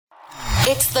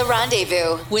It's The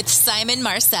Rendezvous with Simon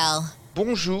Marcel.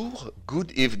 Bonjour,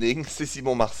 good evening, c'est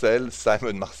Simon Marcel,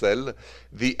 Simon Marcel.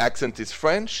 The accent is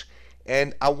French,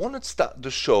 and I want to start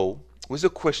the show with a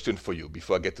question for you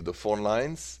before I get to the phone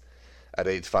lines at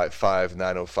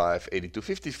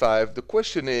 855-905-8255. The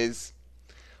question is,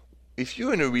 if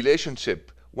you're in a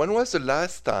relationship, when was the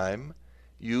last time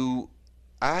you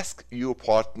asked your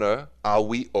partner, are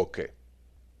we okay?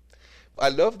 I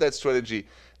love that strategy,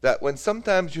 that when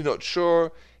sometimes you're not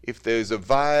sure if there is a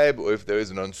vibe or if there is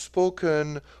an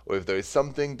unspoken or if there is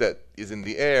something that is in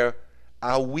the air,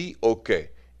 are we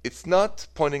okay? It's not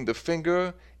pointing the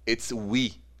finger, it's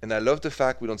we. And I love the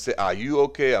fact we don't say, are you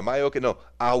okay? Am I okay? No,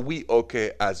 are we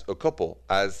okay as a couple,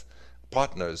 as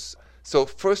partners? So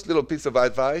first little piece of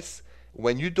advice,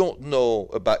 when you don't know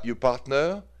about your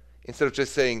partner, instead of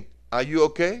just saying, are you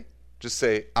okay? Just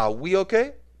say, are we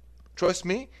okay? Trust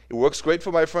me, it works great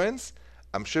for my friends.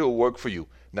 I'm sure it will work for you.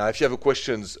 Now, if you have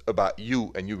questions about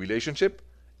you and your relationship,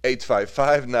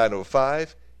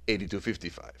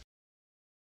 855-905-8255.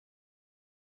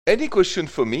 Any question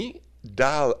for me?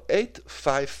 Dial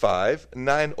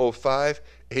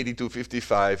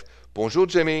 855-905-8255. Bonjour,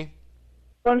 Jamie.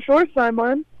 Bonjour,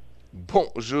 Simon.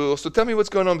 Bonjour. So tell me what's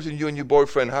going on between you and your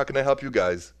boyfriend. How can I help you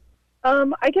guys?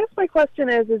 I guess my question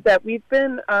is that we've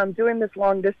been doing this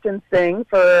long distance thing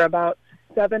for about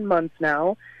 7 months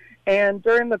now. And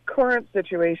during the current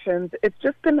situations, it's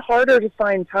just been harder to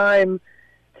find time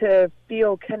to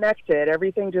feel connected.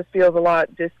 Everything just feels a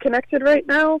lot disconnected right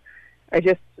now.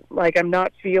 I'm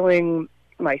not feeling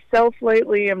myself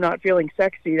lately. I'm not feeling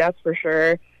sexy, that's for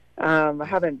sure. I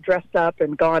haven't dressed up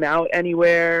and gone out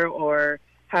anywhere or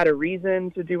had a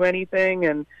reason to do anything.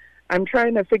 And I'm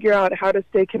trying to figure out how to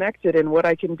stay connected and what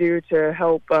I can do to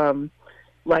help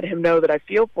let him know that I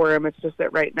feel for him. It's just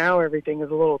that right now everything is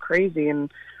a little crazy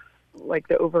and like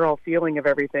the overall feeling of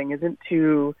everything isn't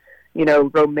too,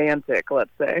 romantic,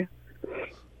 let's say.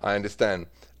 I understand.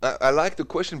 I like the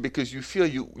question because you feel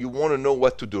you want to know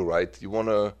what to do, right? You want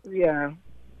to... Yeah.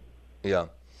 Yeah.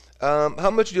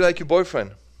 How much do you like your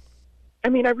boyfriend? I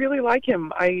mean, I really like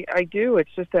him. I do.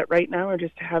 It's just that right now I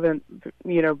just haven't,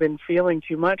 been feeling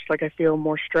too much. Like I feel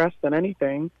more stressed than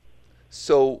anything.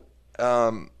 So,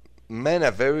 men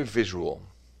are very visual,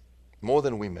 more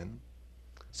than women.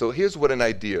 So here's what an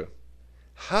idea.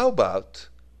 How about,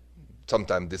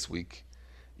 sometime this week,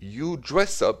 you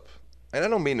dress up, and I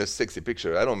don't mean a sexy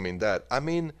picture, I don't mean that. I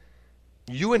mean,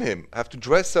 you and him have to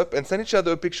dress up and send each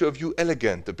other a picture of you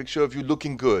elegant, a picture of you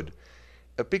looking good,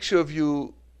 a picture of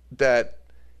you that,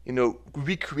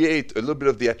 recreate a little bit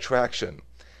of the attraction.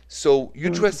 So you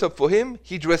dress up for him,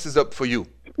 he dresses up for you.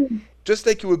 Just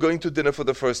like you were going to dinner for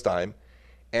the first time,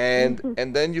 and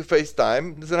then you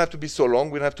FaceTime. It doesn't have to be so long.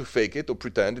 We don't have to fake it or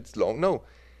pretend it's long. No.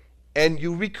 And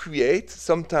you recreate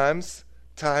sometimes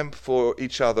time for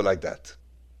each other like that.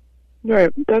 Right.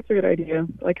 That's a good idea.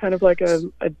 Kind of like a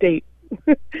date.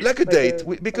 Like a date.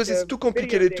 Because it's too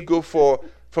complicated to go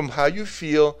from how you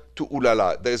feel to ooh la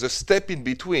la. There's a step in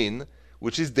between,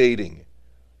 which is dating.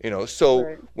 So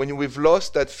right. When we've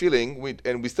lost that feeling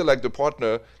and we still like the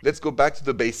partner, let's go back to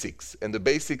the basics. And the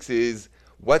basics is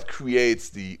what creates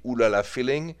the ooh la la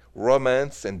feeling,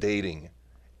 romance and dating,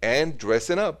 and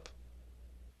dressing up.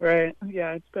 Right.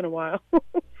 Yeah, it's been a while.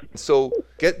 So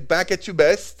get back at your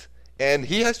best, and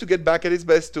he has to get back at his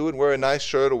best too and wear a nice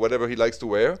shirt or whatever he likes to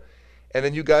wear. And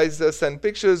then you guys send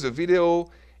pictures, a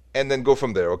video, and then go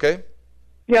from there, okay?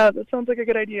 Yeah, that sounds like a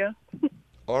good idea.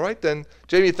 All right then.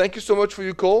 Jamie, thank you so much for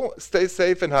your call. Stay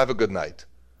safe and have a good night.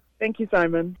 Thank you,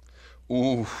 Simon.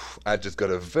 Ooh, I just got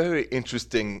a very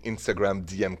interesting Instagram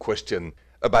DM question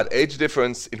about age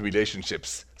difference in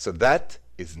relationships. So that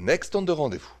is next on the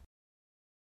rendezvous.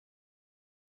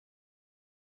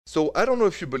 So I don't know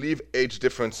if you believe age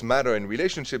difference matter in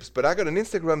relationships, but I got an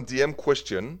Instagram DM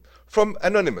question from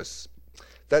Anonymous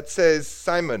that says,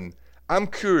 Simon, I'm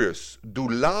curious, do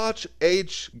large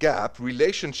age gap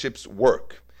relationships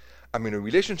work? I'm in a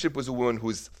relationship with a woman who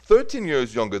is 13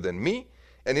 years younger than me,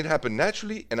 and it happened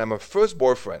naturally, and I'm her first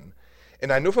boyfriend.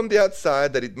 And I know from the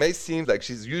outside that it may seem like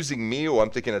she's using me or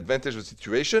I'm taking advantage of the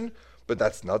situation, but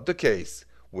that's not the case.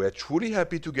 We're truly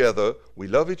happy together, we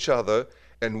love each other,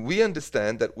 and we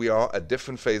understand that we are at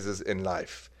different phases in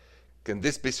life. Can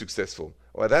this be successful?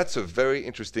 Well, that's a very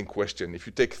interesting question. If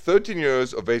you take 13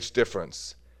 years of age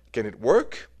difference, can it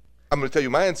work? I'm going to tell you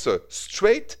my answer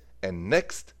straight, and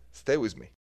next, stay with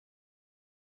me.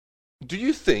 Do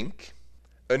you think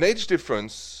an age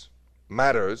difference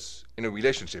matters in a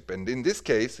relationship? And in this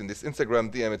case, in this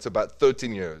Instagram DM, it's about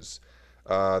 13 years.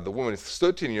 The woman is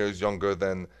 13 years younger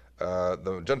than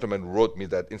the gentleman who wrote me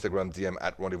that Instagram DM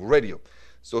at Rendezvous Radio.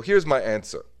 So here's my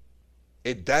answer.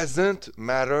 It doesn't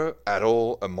matter at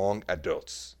all among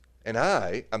adults. And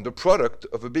I am the product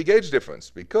of a big age difference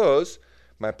because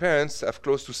my parents have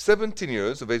close to 17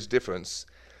 years of age difference.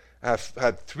 I've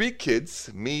had 3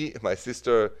 kids, me, my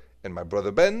sister, and my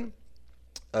brother Ben.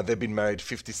 They've been married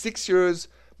 56 years.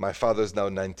 My father's now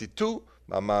 92.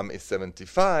 My mom is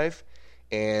 75.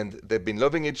 And they've been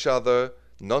loving each other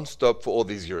non-stop for all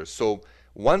these years. So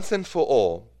once and for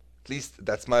all, at least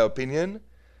that's my opinion,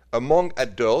 among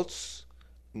adults,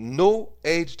 no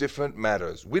age difference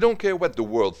matters. We don't care what the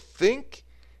world think.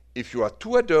 If you are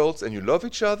 2 adults and you love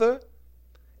each other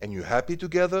and you're happy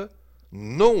together,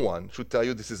 no one should tell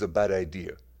you this is a bad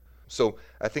idea. So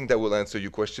I think that will answer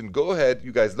your question. Go ahead.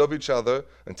 You guys love each other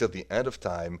until the end of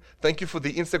time. Thank you for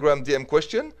the Instagram DM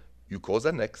question. You calls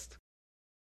are next.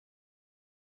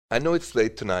 I know it's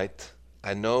late tonight.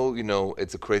 I know,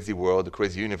 it's a crazy world, a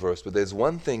crazy universe, but there's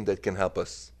one thing that can help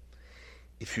us.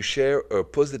 If you share a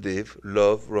positive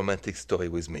love romantic story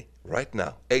with me right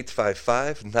now,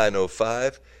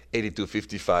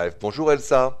 855-905-8255. Bonjour,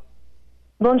 Elsa.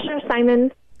 Bonjour,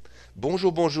 Simon.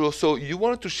 Bonjour, bonjour. So you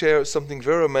wanted to share something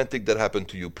very romantic that happened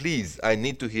to you. Please, I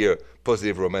need to hear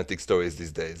positive romantic stories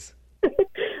these days.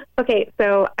 Okay,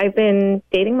 so I've been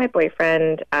dating my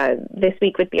boyfriend. This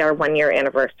week would be our 1-year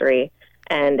anniversary.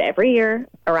 And every year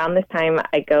around this time,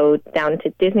 I go down to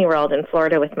Disney World in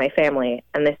Florida with my family.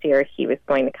 And this year he was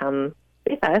going to come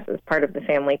with us as part of the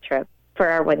family trip for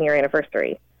our 1-year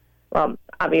anniversary. Well,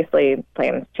 obviously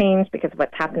plans changed because of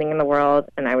what's happening in the world,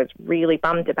 and I was really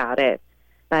bummed about it.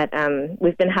 But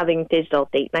we've been having digital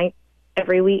date nights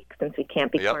every week since we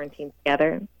can't be quarantined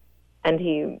together.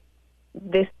 And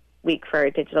this week for our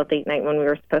digital date night, when we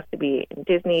were supposed to be in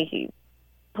Disney, he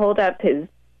pulled up his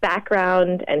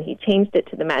background and he changed it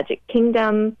to the Magic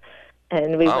Kingdom,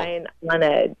 and we went on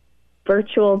a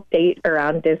virtual date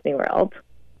around Disney World.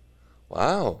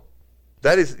 Wow.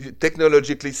 That is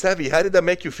technologically savvy. How did that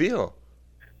make you feel?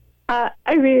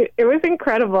 It was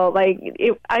incredible. I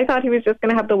thought he was just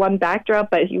going to have the one backdrop,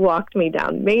 but he walked me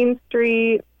down Main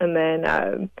Street, and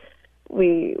then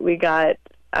we got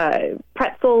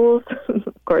pretzels.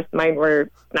 Of course, mine were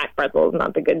snack pretzels,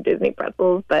 not the good Disney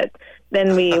pretzels. But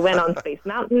then we went on Space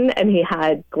Mountain, and he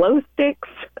had glow sticks,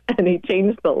 and he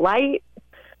changed the light.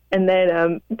 And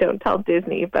then, don't tell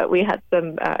Disney, but we had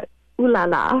some ooh la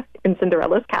la in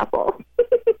Cinderella's castle.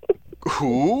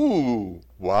 Ooh,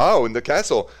 wow, in the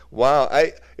castle. Wow,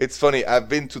 it's funny. I've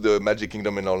been to the Magic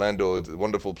Kingdom in Orlando. It's a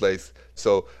wonderful place.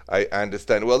 So I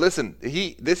understand. Well, listen,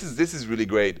 this is really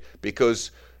great because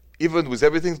even with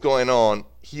everything going on,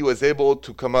 he was able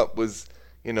to come up with,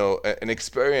 an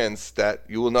experience that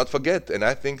you will not forget. And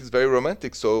I think it's very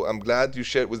romantic. So I'm glad you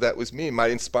shared that with me. It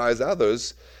might inspire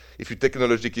others, if you're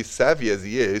technologically savvy as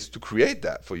he is, to create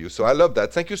that for you. So I love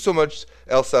that. Thank you so much,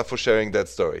 Elsa, for sharing that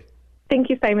story. Thank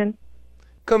you, Simon.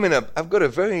 Coming up, I've got a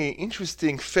very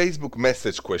interesting Facebook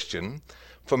message question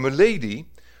from a lady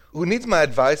who needs my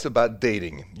advice about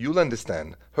dating. You'll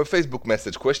understand. Her Facebook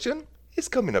message question is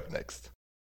coming up next.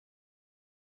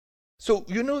 So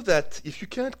you know that if you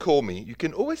can't call me, you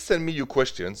can always send me your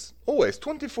questions, always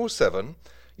 24/7,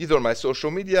 either on my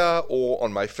social media or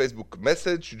on my Facebook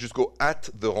message. You just go at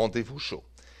The Rendezvous Show.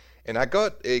 And I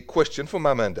got a question from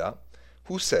Amanda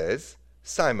who says,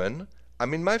 Simon,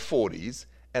 I'm in my 40s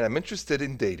and I'm interested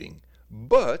in dating,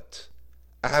 but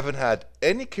I haven't had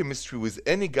any chemistry with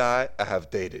any guy I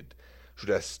have dated. Should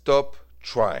I stop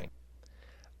trying?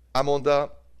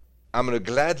 Amanda, I'm going to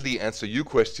gladly answer your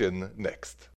question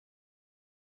next.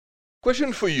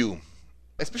 Question for you,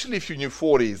 especially if you're in your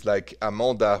 40s, like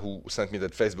Amanda, who sent me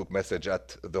that Facebook message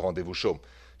at The Rendezvous Show.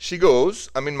 She goes,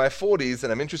 I'm in my 40s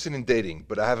and I'm interested in dating,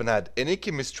 but I haven't had any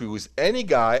chemistry with any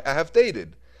guy I have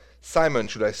dated. Simon,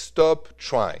 should I stop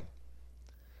trying?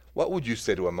 What would you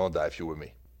say to Amanda if you were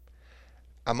me?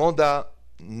 Amanda,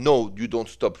 no, you don't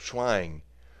stop trying,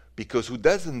 because who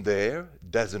doesn't dare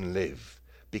doesn't live,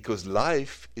 because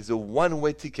life is a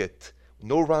one-way ticket,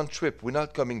 no round trip, we're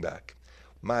not coming back.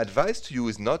 My advice to you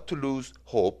is not to lose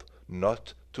hope,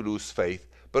 not to lose faith,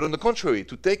 but on the contrary,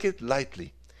 to take it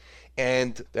lightly.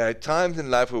 And there are times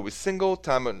in life where we're single,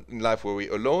 time in life where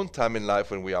we're alone, time in life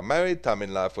when we are married, time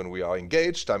in life when we are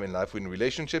engaged, time in life when we're in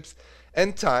relationships,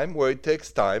 and time where it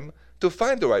takes time to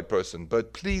find the right person.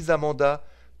 But please, Amanda,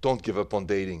 don't give up on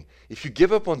dating. If you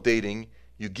give up on dating,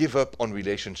 you give up on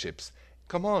relationships.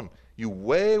 Come on, you're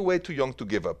way, way too young to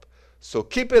give up. So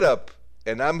keep it up,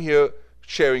 and I'm here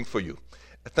sharing for you.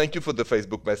 Thank you for the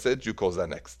Facebook message. You call that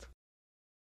next.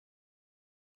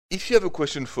 If you have a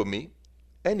question for me,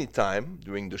 anytime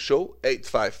during the show,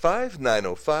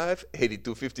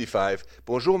 855-905-8255.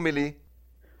 Bonjour, Millie.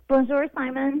 Bonjour,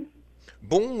 Simon.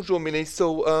 Bonjour, Millie.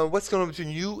 So, what's going on between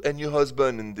you and your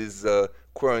husband in these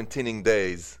quarantining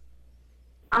days?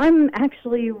 I'm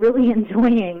actually really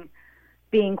enjoying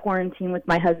being quarantined with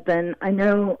my husband. I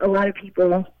know a lot of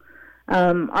people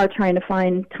are trying to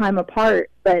find time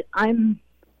apart, but I'm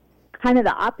kind of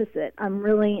the opposite. I'm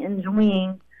really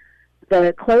enjoying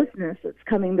the closeness that's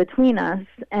coming between us.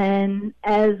 And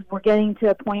as we're getting to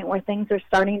a point where things are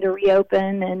starting to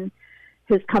reopen and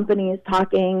his company is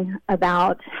talking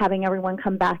about having everyone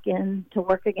come back in to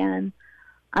work again,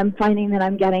 I'm finding that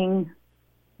I'm getting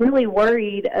really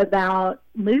worried about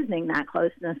losing that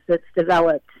closeness that's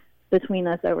developed between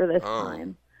us over this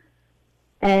time.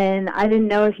 And I didn't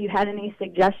know if you had any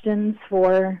suggestions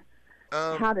for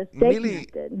how to stay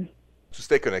connected. To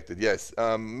stay connected, yes.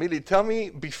 Millie, tell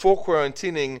me, before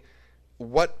quarantining,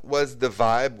 what was the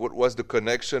vibe, what was the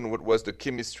connection, what was the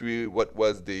chemistry, what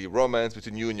was the romance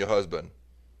between you and your husband?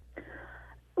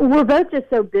 We're both just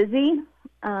so busy,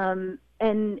 and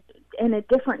at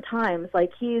different times.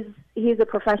 Like he's a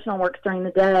professional, works during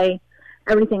the day.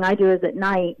 Everything I do is at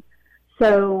night.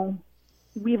 So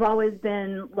we've always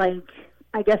been like,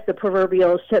 I guess, the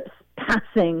proverbial ships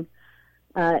passing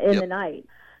in the night.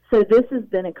 So this has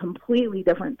been a completely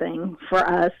different thing for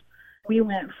us. We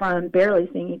went from barely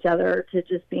seeing each other to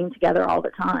just being together all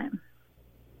the time.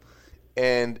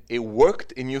 And it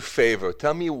worked in your favor.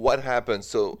 Tell me what happened.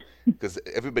 So, because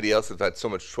everybody else has had so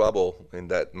much trouble in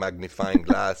that magnifying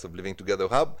glass of living together.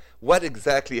 What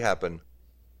exactly happened?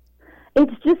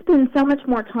 It's just been so much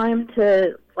more time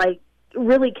to like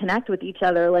really connect with each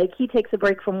other. Like he takes a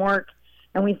break from work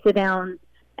and we sit down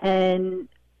and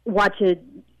watch a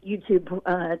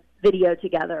YouTube video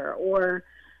together, or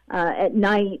at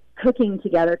night cooking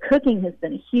together. Cooking has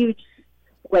been a huge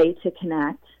way to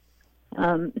connect.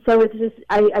 So it's just,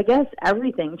 I guess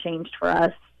everything changed for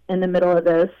us in the middle of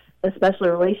this, especially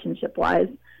relationship-wise.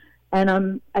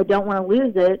 And I don't want to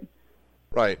lose it.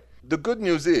 Right. The good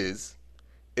news is,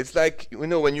 it's like,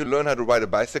 when you learn how to ride a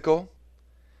bicycle,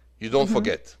 you don't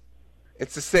forget.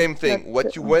 It's the same thing.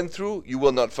 What you went through, you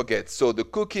will not forget. So the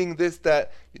cooking, this,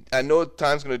 that, I know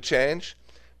time's going to change,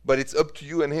 but it's up to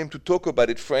you and him to talk about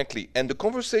it frankly. And the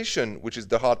conversation, which is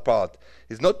the hard part,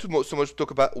 is not so much to talk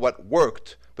about what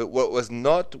worked, but what was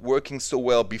not working so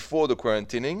well before the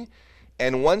quarantining.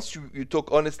 And once you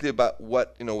talk honestly about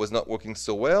what was not working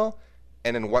so well,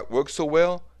 and then what works so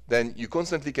well, then you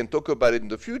constantly can talk about it in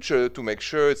the future to make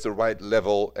sure it's the right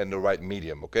level and the right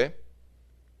medium, okay?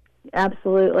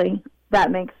 Absolutely. That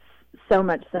makes so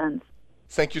much sense.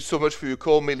 Thank you so much for your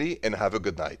call, Millie, and have a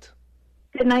good night.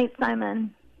 Good night,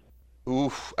 Simon.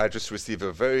 Oof, I just received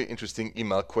a very interesting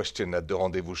email question at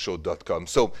therendezvousshow.com.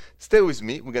 So stay with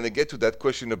me. We're going to get to that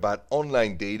question about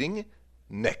online dating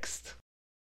next.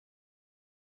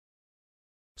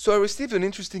 So I received an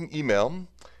interesting email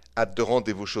at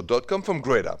therendezvousshow.com from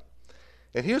Greta.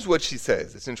 And here's what she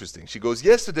says. It's interesting. She goes,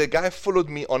 yesterday a guy followed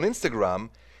me on Instagram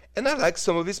and I liked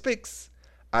some of his pics.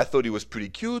 I thought he was pretty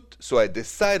cute, so I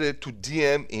decided to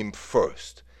DM him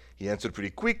first. He answered pretty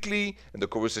quickly, and the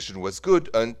conversation was good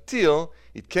until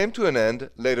it came to an end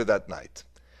later that night.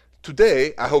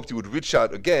 Today, I hoped he would reach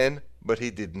out again, but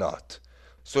he did not.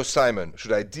 So Simon,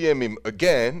 should I DM him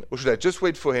again, or should I just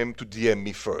wait for him to DM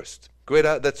me first?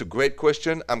 Greta, that's a great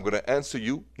question. I'm going to answer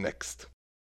you next.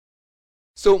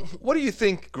 So, what do you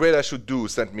think Greta should do?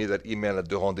 Sent me that email at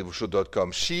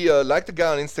therendezvousshow.com. She liked the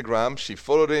guy on Instagram. She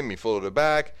followed him. He followed her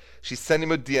back. She sent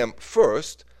him a DM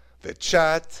first. They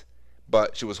chat,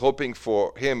 but she was hoping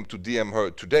for him to DM her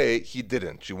today. He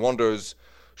didn't. She wonders,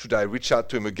 should I reach out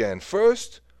to him again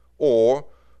first, or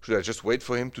should I just wait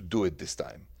for him to do it this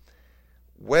time?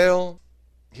 Well,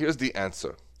 here's the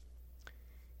answer.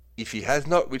 If he has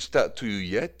not reached out to you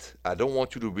yet, I don't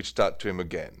want you to reach out to him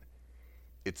again.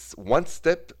 It's one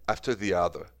step after the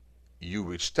other. You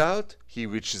reached out, he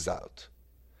reaches out.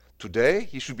 Today,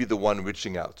 he should be the one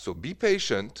reaching out. So be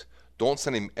patient. Don't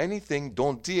send him anything.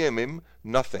 Don't DM him.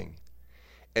 Nothing.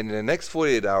 And in the next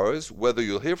 48 hours, whether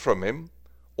you'll hear from him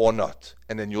or not.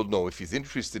 And then you'll know if he's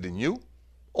interested in you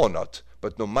or not.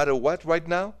 But no matter what right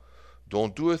now,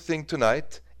 don't do a thing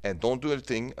tonight and don't do a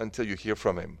thing until you hear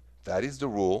from him. That is the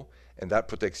rule, and that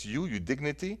protects you, your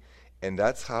dignity, and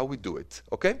that's how we do it,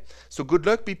 okay? So good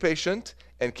luck, be patient,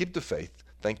 and keep the faith.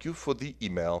 Thank you for the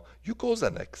email. Your calls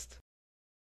are next.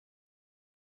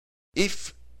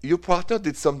 If your partner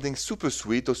did something super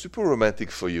sweet or super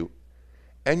romantic for you,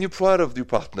 and you're proud of your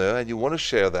partner and you want to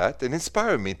share that, and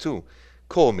inspire me too,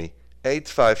 call me,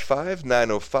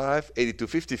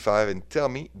 855-905-8255, and tell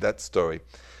me that story.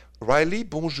 Riley,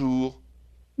 bonjour.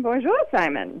 Bonjour,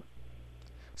 Simon.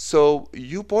 So,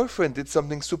 your boyfriend did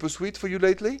something super sweet for you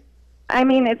lately? I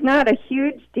mean, it's not a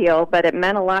huge deal, but it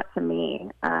meant a lot to me.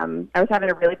 I was having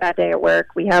a really bad day at work.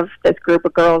 We have this group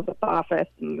of girls at the office,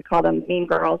 and we call them Mean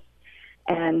Girls,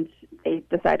 and they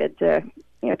decided to,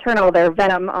 turn all their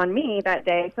venom on me that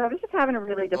day. So I was just having a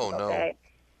really difficult day.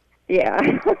 Yeah.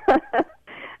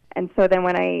 And so then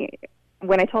when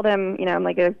I told him, I'm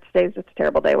like, today's just a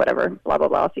terrible day, whatever, blah, blah,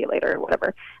 blah, I'll see you later,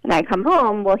 whatever. And I come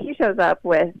home, well, he shows up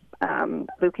with a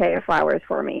bouquet of flowers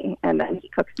for me, and then he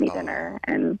cooks me dinner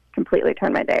and completely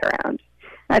turned my day around.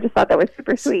 I just thought that was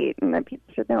super sweet, and that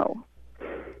people should know.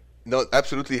 No,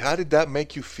 absolutely. How did that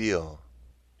make you feel?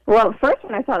 Well, first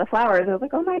when I saw the flowers, I was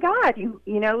like, oh my God, he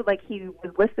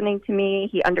was listening to me.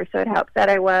 He understood how upset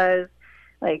I was,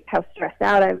 like how stressed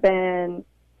out I've been.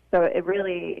 So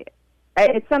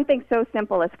it's something so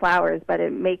simple as flowers, but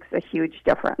it makes a huge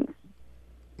difference.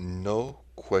 No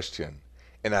question.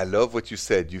 And I love what you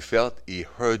said. You felt he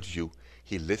heard you.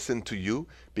 He listened to you,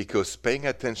 because paying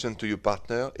attention to your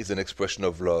partner is an expression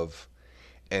of love.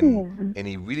 And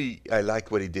I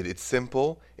like what he did. It's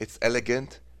simple, it's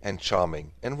elegant, and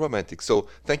charming, and romantic. So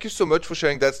thank you so much for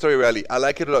sharing that story, Riley. I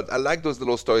like it a lot. I like those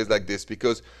little stories like this,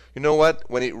 because you know what?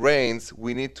 When it rains,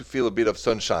 we need to feel a bit of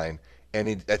sunshine.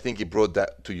 And I think he brought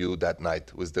that to you that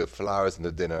night with the flowers and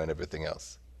the dinner and everything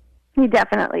else. He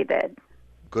definitely did.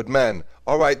 Good man.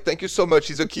 All right. Thank you so much.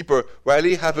 He's a keeper.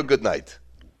 Riley, have a good night.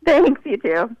 Thanks, you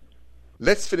too.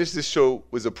 Let's finish this show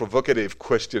with a provocative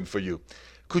question for you.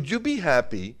 Could you be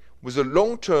happy with a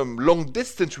long-term,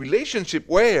 long-distance relationship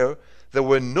where there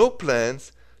were no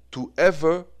plans to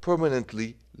ever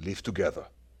permanently live together?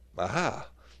 Aha.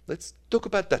 Let's talk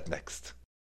about that next.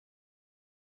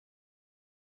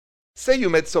 Say you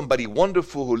met somebody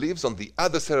wonderful who lives on the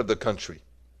other side of the country,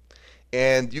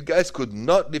 and you guys could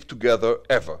not live together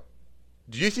ever.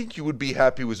 Do you think you would be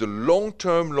happy with a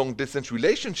long-term, long-distance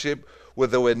relationship where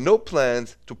there were no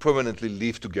plans to permanently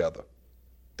live together?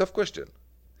 Tough question.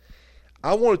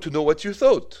 I wanted to know what you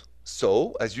thought.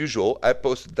 So, as usual, I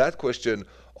posted that question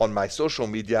on my social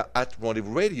media at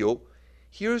Rendezvous Radio.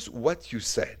 Here's what you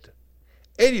said.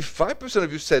 85%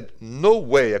 of you said, no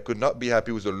way I could not be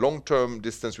happy with a long-term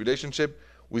distance relationship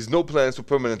with no plans to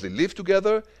permanently live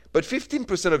together. But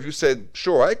 15% of you said,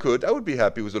 sure, I could. I would be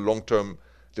happy with a long-term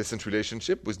distance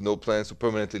relationship with no plans to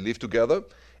permanently live together.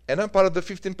 And I'm part of the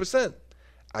 15%.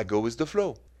 I go with the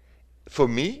flow. For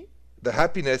me, the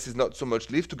happiness is not so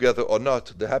much live together or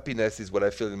not. The happiness is what I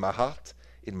feel in my heart,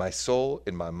 in my soul,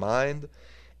 in my mind,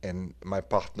 and my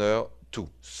partner too.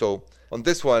 So on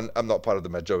this one, I'm not part of the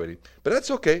majority. But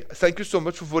that's okay. Thank you so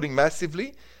much for voting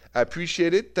massively. I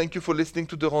appreciate it. Thank you for listening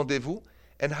to The Rendezvous,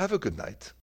 and have a good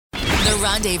night. The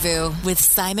Rendezvous with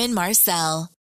Simon Marcel.